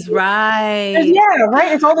of these, right? Yeah,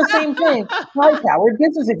 right. It's all the same thing. High-powered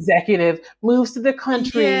business executive moves to the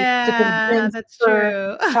country to convince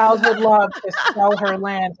her childhood love to sell her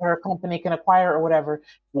land so her company can acquire or whatever.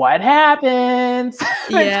 What happens?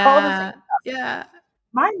 Yeah.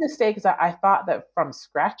 My mistake is that I thought that From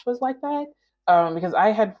Scratch was like that. Because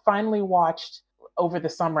I had finally watched over the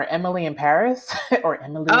summer Emily in Paris or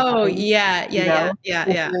Emily. Oh, in Paris,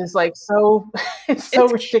 yeah. It's like it's so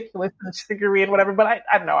ridiculous and sugary and whatever. But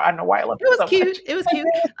I don't know why I love it. It was so cute. much. It was cute.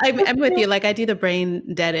 I'm with you. Like I do the brain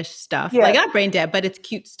deadish stuff. Yeah. Like not brain dead, but it's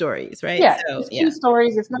cute stories, right? Yeah, it's cute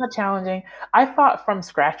stories. It's not challenging. I thought From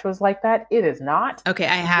Scratch was like that. It is not. Okay,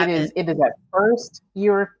 I haven't. It is at first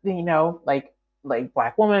you're like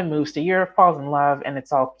Black woman moves to Europe, falls in love, and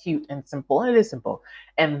it's all cute and simple. And it is simple.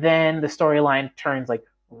 And then the storyline turns like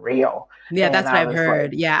real. Yeah, and that's what I've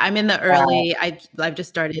heard. I'm in the early. I've just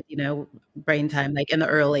started, brain time, like in the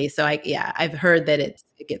early. So I've heard that it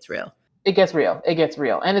gets real. It gets real.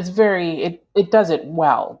 And it's it does it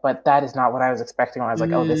well, but that is not what I was expecting when I was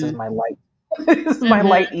like, oh, this is my light. This is my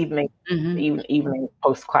light evening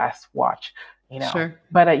post-class watch. Sure.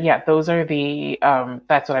 But those are the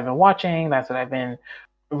that's what I've been watching. That's what I've been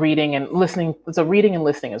reading and listening. So reading and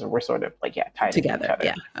listening is we're sort of like tied together. Each other.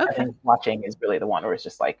 Yeah. Okay. I think watching is really the one where it's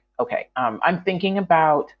just like, okay, I'm thinking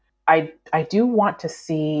about. I do want to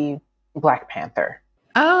see Black Panther.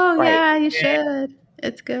 Oh right? Yeah, you should.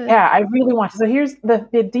 It's good. Yeah, I really want to. So here's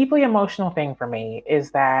the deeply emotional thing for me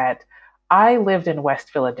is that I lived in West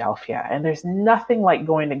Philadelphia, and there's nothing like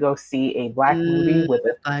going to go see a Black movie with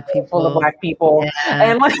a full of Black people.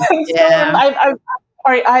 Yeah. And like,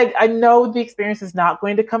 I know the experience is not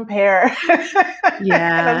going to compare.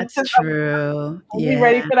 Yeah, that's true. Are you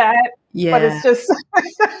ready for that? but Yeah. it's just,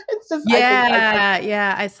 it's just, I think,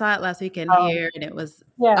 Yeah. I saw it last weekend um, here, and it was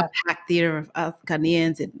a yeah, packed theater of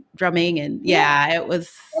Ghanaians and drumming, and yeah, yeah, it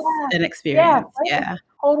was yeah, an yeah, experience. right? Yeah.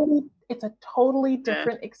 It's a totally Yeah.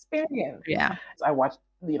 different experience. Yeah. I watched,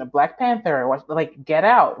 Black Panther, I watched, like, Get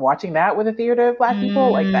Out, watching that with a theater of Black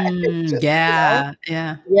people, like, that, it's just, Yeah.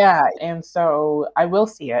 Yeah. yeah, and so I will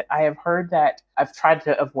see it. I have heard that I've tried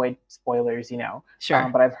to avoid spoilers, Sure.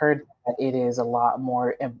 but I've heard that it is a lot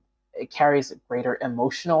more. It carries greater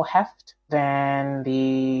emotional heft than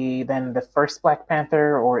the first Black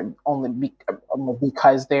Panther, or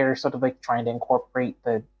because they're sort of like trying to incorporate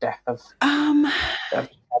the death Um, of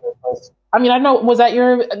I mean, I know, was that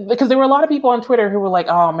because there were a lot of people on Twitter who were like,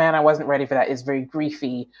 "Oh man, I wasn't ready for that. It's very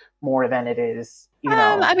griefy more than it is,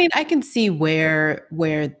 I mean, I can see where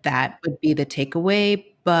that would be the takeaway,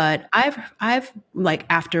 but I've like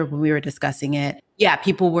after when we were discussing it, yeah,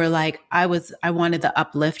 people were like, I wanted the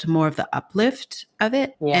uplift, more of the uplift of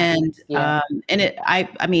it, Yeah, yeah,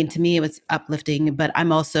 and I mean, to me, it was uplifting, but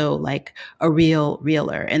I'm also like a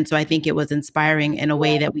realer, and so I think it was inspiring in a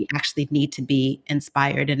way yeah. that we actually need to be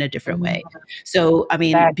inspired in a different way. Mm, So, I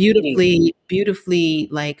mean, that key. beautifully,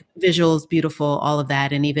 like visuals, beautiful, all of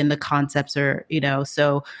that. And even the concepts are,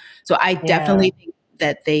 so I Yeah, definitely think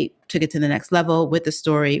that they took it to the next level with the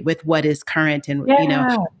story, with what is current. And, yeah.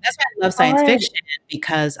 that's why I love All science right. fiction,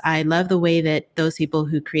 because I love the way that those people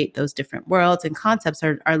who create those different worlds and concepts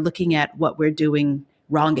are looking at what we're doing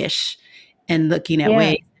wrongish and looking at Yeah.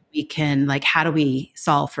 ways that we can, like, how do we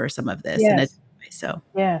solve for some of this in a Yes. different way? So,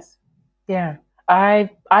 Yes. Yeah. I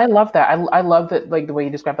love that. I love that, like, the way you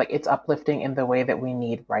describe, like, it's uplifting in the way that we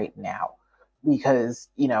need right now, because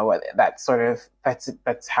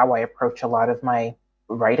that's how I approach a lot of my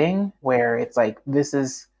writing, where it's like, this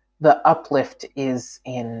is the uplift is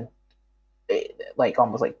in, like,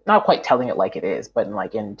 almost like not quite telling it like it is, but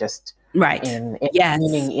in just right. in Yes.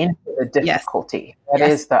 leaning into the Yes. difficulty. That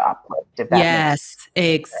Yes. is the uplift, if that makes Yes, sense.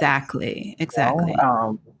 exactly, exactly.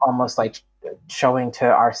 Almost like showing to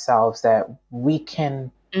ourselves that we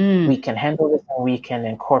Mm, can handle this, and we can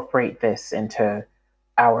incorporate this into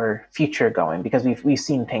our future going, because we've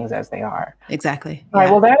seen things as they are. exactly. All right.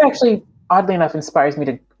 Yeah. Well, that actually, oddly enough, inspires me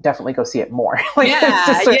to definitely go see it more. Like,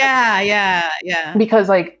 it's Yeah, just yeah. because,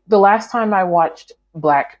 like, the last time I watched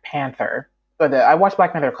Black Panther, I watched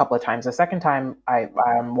Black Panther a couple of times. The second time I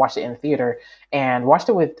watched it in theater, and watched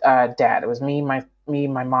it with dad. It was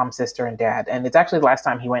my mom, sister, and dad. And it's actually the last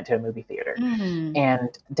time he went to a movie theater. Mm. And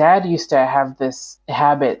dad used to have this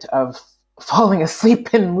habit of falling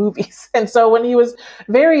asleep in movies. And so when he was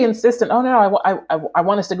very insistent, "Oh no, I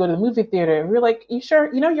want us to go to the movie theater," and we were like, "You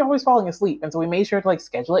sure? You're always falling asleep." And so we made sure to, like,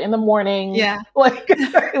 schedule it in the morning. Yeah. Like,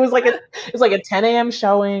 it was like a 10 a.m.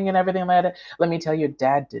 showing and everything like that. Let me tell you,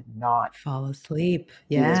 dad did not. Fall asleep.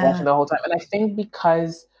 He was Yeah. watching the whole time. And I think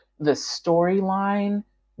because the storyline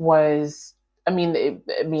was,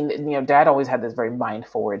 dad always had this very mind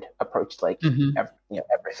forward approach to, like, Mhm.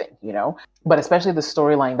 everything, but especially the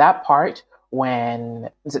storyline, that part when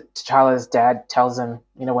T'Challa's dad tells him,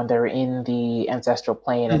 when they're in the ancestral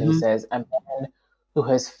plane, and he Mhm. says, "A man who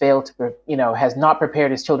has failed has not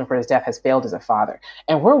prepared his children for his death, has failed as a father."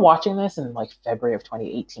 And we're watching this in, like, February of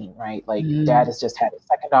 2018, right? Like, dad Mm. has just had a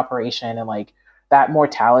second operation, and, like, that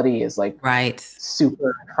mortality is, like, Right. super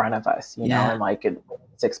in front of us, Yeah. and, like, in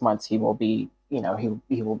 6 months he will be, he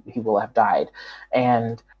will have died.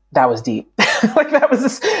 And that was deep. Like, that was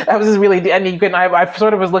just really deep. I mean, I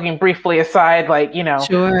sort of was looking briefly aside, like,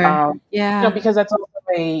 Sure. Yeah. because that's also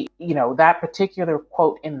that particular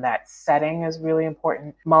quote in that setting is really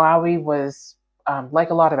important. Malawi was, like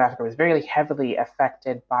a lot of Africa, was very heavily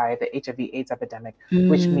affected by the HIV/AIDS epidemic,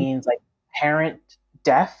 which Mm. means, like, parent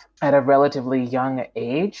death at a relatively young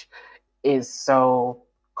age is so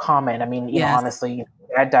common. I mean, Yes. honestly,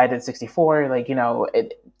 dad died at 64. Like,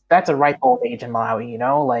 that's a ripe old age in Malawi.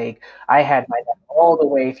 Like, I had my dad all the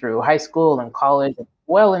way through high school and college, and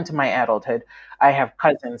well into my adulthood. I have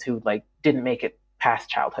cousins who, like, didn't make it past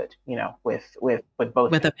childhood. With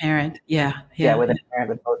both, With a parent. Yeah. yeah, Yeah. with a parent,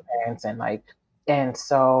 with both parents, and, like, and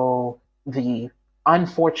so the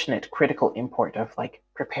unfortunate critical import of, like,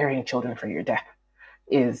 preparing children for your death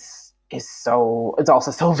it's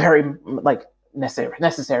also so very, like,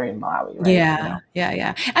 necessary in Malawi, right?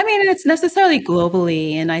 Yeah. I mean, it's necessarily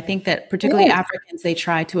globally, and I think that particularly Yes, Africans, they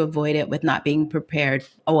try to avoid it with not being prepared.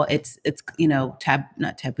 Oh, well, it's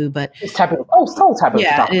not taboo, but it's taboo. Oh, so taboo to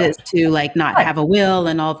yeah, talk it is about. to, like, not Right. have a will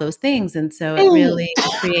and all those things, and so it Hey. really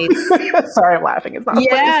creates. Sorry, I'm laughing. It's not a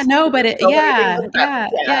Yeah, place. no, but There's so many things in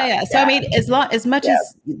that. yeah. So, I Yeah, mean, as much yeah,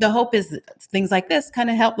 as the hope is things like this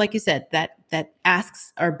kinda help, like you said, that that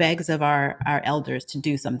asks or begs of our elders to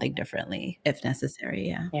do something differently if necessary.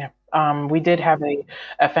 Yeah. Yeah. We did have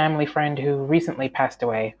a family friend who recently passed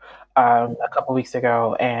away a couple weeks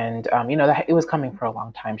ago, and that it was coming for a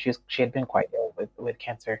long time. She had been quite ill with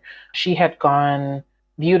cancer. She had gone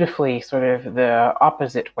beautifully, sort of the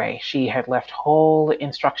opposite way. She had left whole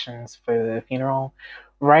instructions for the funeral,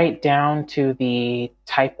 right down to the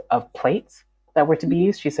type of plates that were to be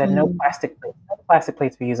used. She said no Mm. plastic plates. No plastic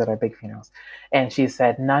plates we use at our big funerals. And she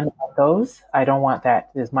said, none of those. I don't want that.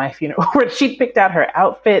 This is my funeral. She picked out her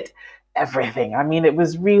outfit, everything. I mean, it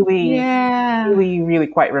was really, Yeah. really, really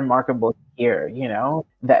quite remarkable to hear,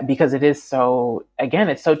 that because it is so, again,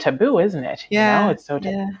 it's so taboo, isn't it? Yeah. It's so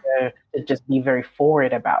taboo Yeah. to just be very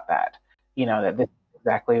forward about that, that this is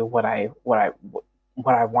exactly what I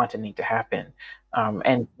want and need to happen.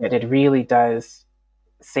 And that it really does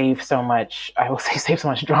save so much, I will say, save so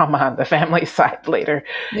much drama on the family side later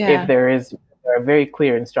if Yeah. there are very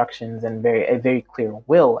clear instructions and a very clear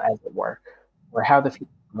will, as it were, for how the future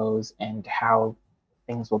goes and how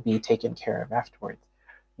things will be taken care of afterwards.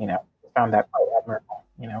 Found that quite admirable.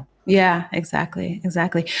 Yeah, exactly.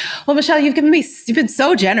 Exactly. Well, Michelle, you've been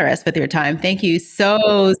so generous with your time. Thank you so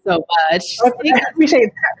much. I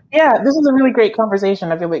appreciate that. Yeah, this was a really great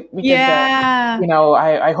conversation. I feel like we could, Yeah.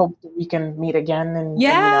 I hope that we can meet again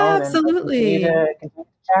Yeah, and absolutely. continue to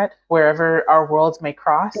chat wherever our worlds may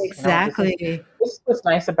cross. Exactly. This is what's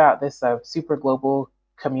nice about this super global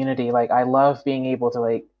community. Like, I love being able to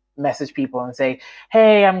like message people and say,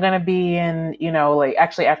 hey, I'm going to be in, like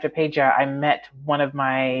actually after Paja, I met one of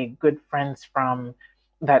my good friends from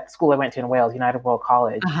that school I went to in Wales, United World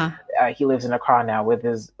College. Uh-huh. He lives in Accra now with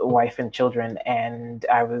his wife and children.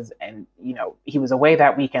 He was away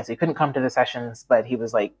that weekend, so he couldn't come to the sessions, but he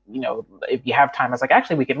was like, if you have time, I was like,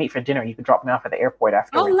 actually, we could meet for dinner. You could drop me off at the airport Oh,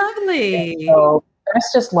 afterwards. lovely. So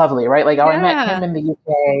that's just lovely, right? Like, I met Yeah. him in the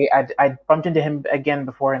UK. I bumped into him again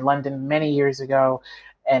before in London many years ago.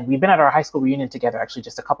 And we've been at our high school reunion together actually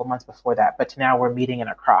just a couple months before that. But now we're meeting in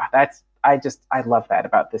Accra. I love that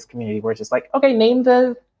about this community. We're just like, okay, name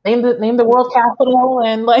the world capital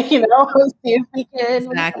and like, see if we can.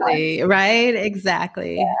 Exactly. Right?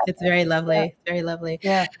 Exactly. It's very Yeah. lovely. Very lovely.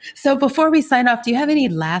 Yeah. So before we sign off, do you have any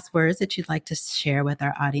last words that you'd like to share with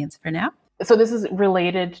our audience for now? So this is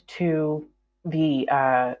related to the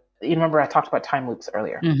you remember I talked about time loops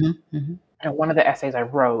earlier. Mm-hmm. Mm-hmm. And one of the essays I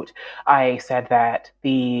wrote, I said that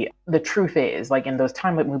the truth is, like in those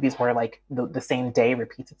time loop movies where like the same day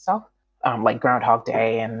repeats itself, like Groundhog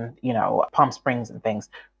Day and Palm Springs and things,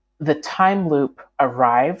 the time loop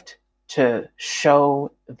arrived to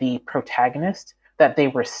show the protagonist that they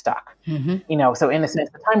were stuck. Mm-hmm. So in a sense,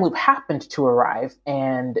 the time loop happened to arrive,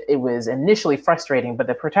 and it was initially frustrating, but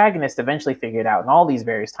the protagonist eventually figured out in all these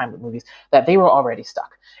various time loop movies that they were already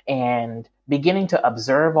stuck. And beginning to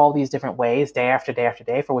observe all these different ways, day after day after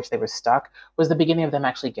day, for which they were stuck, was the beginning of them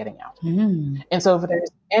actually getting out. Mm-hmm. And so if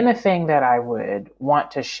there's anything that I would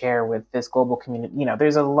want to share with this global community,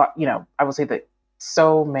 there's a lot, I would say that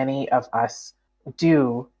so many of us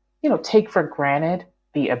do, take for granted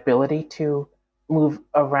the ability to move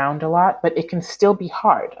around a lot, but it can still be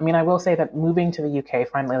hard. I mean, I will say that moving to the UK,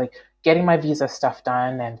 finally, like getting my visa stuff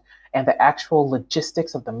done and the actual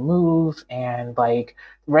logistics of the move and like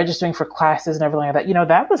registering for classes and everything like that,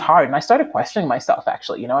 that was hard. And I started questioning myself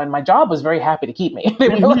actually, and my job was very happy to keep me. They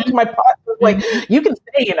were like, my boss was like, you can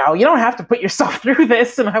stay, you don't have to put yourself through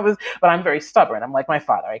this. But I'm very stubborn. I'm like my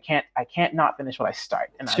father. I can't not finish what I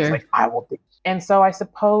start. And I was like, I will do. And so I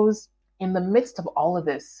suppose in the midst of all of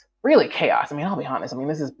this really chaos, I mean, I'll be honest. I mean,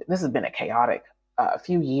 this has been a chaotic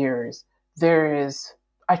few years.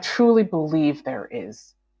 I truly believe there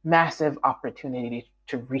is massive opportunity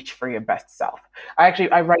to reach for your best self.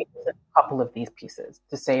 I write a couple of these pieces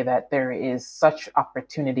to say that there is such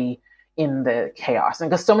opportunity in the chaos, and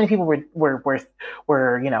because so many people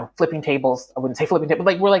were flipping tables. I wouldn't say flipping tables,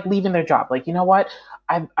 but like we're like leaving their job. Like, you know what?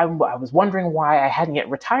 I was wondering why I hadn't yet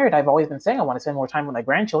retired. I've always been saying I want to spend more time with my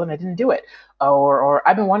grandchildren. I didn't do it. Or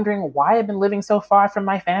I've been wondering why I've been living so far from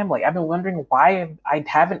my family. I've been wondering why I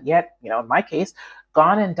haven't yet, in my case,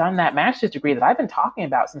 gone and done that master's degree that I've been talking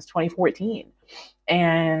about since 2014.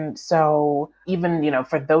 And so even,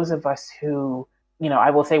 for those of us who,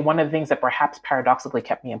 I will say one of the things that perhaps paradoxically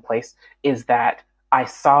kept me in place is that I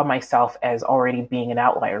saw myself as already being an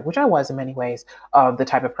outlier, which I was in many ways, of the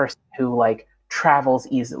type of person who like travels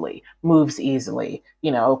easily, moves easily,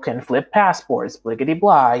 can flip passports, bliggity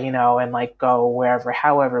blah, and like go wherever,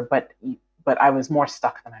 however, but I was more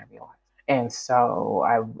stuck than I realized. And so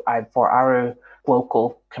I for our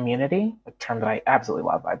local community, a term that I absolutely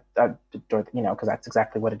love. I adore, because that's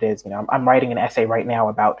exactly what it is. I'm writing an essay right now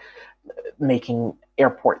about making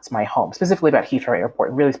airports my home, specifically about Heathrow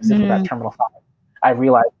Airport, really specifically about Terminal 5. I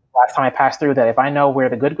realized last time I passed through that if I know where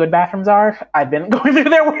the good bathrooms are, I've been going through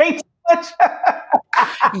there way too much.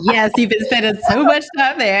 Yes, you've been spending so much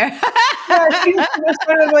time there. Yeah, she's like,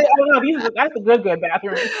 oh no, that's the good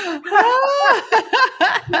bathroom.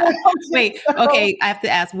 Wait, okay, I have to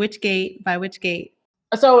ask, by which gate?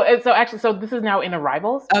 So this is now in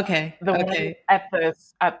Arrivals. Okay. The one at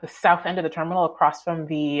the south end of the terminal, across from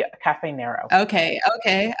the Cafe Nero. Okay.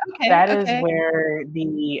 That is where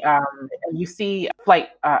you see flight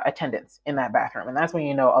attendants in that bathroom, and that's when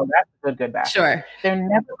you know, oh, that's a good bathroom. Sure. They're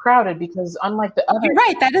never crowded because unlike the other. You're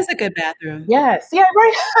right. That is a good bathroom. Yes. Yeah.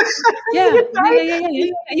 Right. Yeah.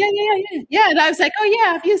 And I was like, oh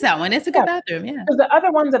yeah, I've used that one. It's a good bathroom. Yeah. Because the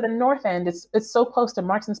other ones at the north end, it's so close to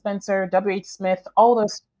Marks and Spencer, W.H. Smith, all those.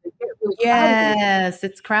 Really yes,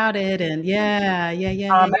 it's crowded, and yeah.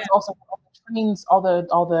 That's also all the trains,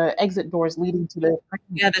 all the exit doors leading to the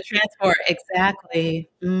the transport, exactly.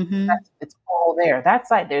 Mm-hmm. It's all there. That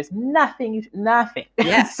side, there's nothing.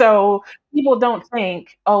 Yeah. So people don't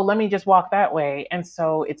think, oh, let me just walk that way, and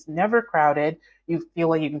so it's never crowded. You feel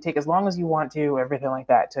like you can take as long as you want to, everything like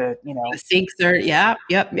that. To the sinks are, yep.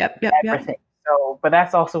 Everything. So, but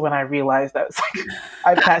that's also when I realized that it's like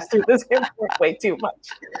I passed through this airport way too much,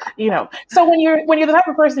 So when you're the type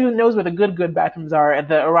of person who knows where the good bathrooms are at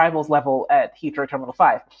the arrivals level at Heathrow Terminal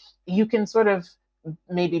 5, you can sort of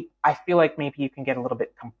I feel like maybe you can get a little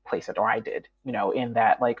bit complacent, or I did, in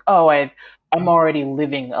that like, oh, I'm already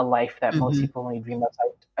living a life that most people only dream of.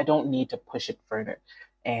 I don't need to push it further,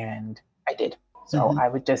 and I did. So I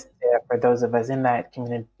would just, for those of us in that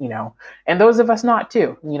community, and those of us not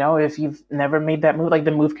too, if you've never made that move, like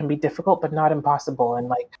the move can be difficult, but not impossible. And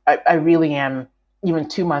like, I really am, even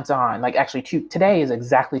 2 months on, like actually today is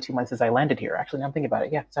exactly 2 months since I landed here. Actually, now I'm thinking about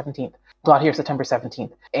it. Yeah, 17th. Got here September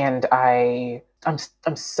 17th. And I'm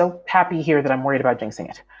so happy here that I'm worried about jinxing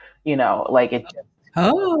it. Like it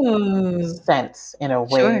just sense in a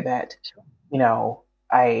way that,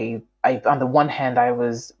 I on the one hand, I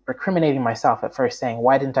was recriminating myself at first, saying,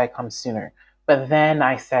 why didn't I come sooner? But then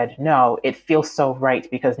I said, no, it feels so right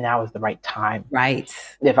because now is the right time. Right.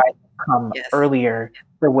 If I had come earlier,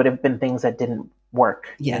 there would have been things that didn't work,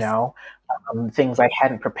 things I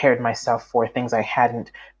hadn't prepared myself for, things I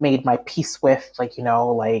hadn't made my peace with, like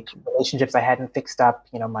relationships I hadn't fixed up,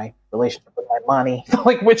 my relationship with my money,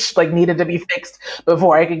 which needed to be fixed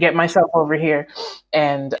before I could get myself over here.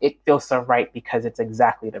 And it feels so right because it's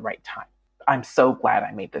exactly the right time. I'm so glad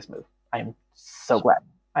I made this move. I'm so glad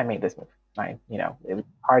I made this move. It was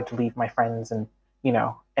hard to leave my friends and, and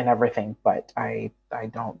everything, but there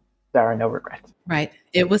are no regrets. Right.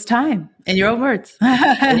 It was time. In your own words.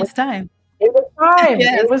 It's time. It was time.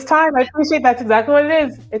 Yes. It was time. I appreciate that's exactly what it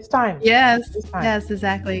is. It's time. Yes. Yes,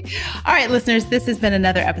 exactly. All right, listeners, this has been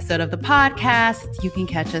another episode of the podcast. You can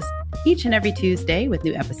catch us each and every Tuesday with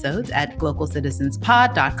new episodes at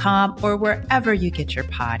localcitizenspod.com or wherever you get your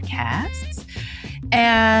podcasts.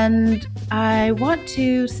 And I want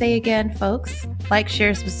to say again, folks, like,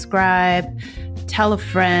 share, subscribe, tell a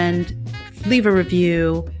friend, leave a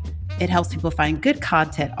review. It helps people find good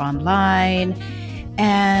content online.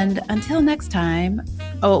 And until next time,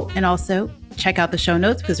 and also check out the show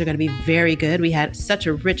notes because they're going to be very good. We had such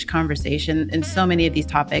a rich conversation in so many of these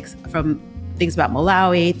topics, from things about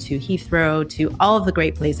Malawi to Heathrow to all of the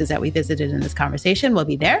great places that we visited in this conversation will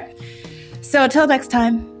be there. So until next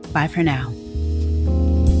time, bye for now.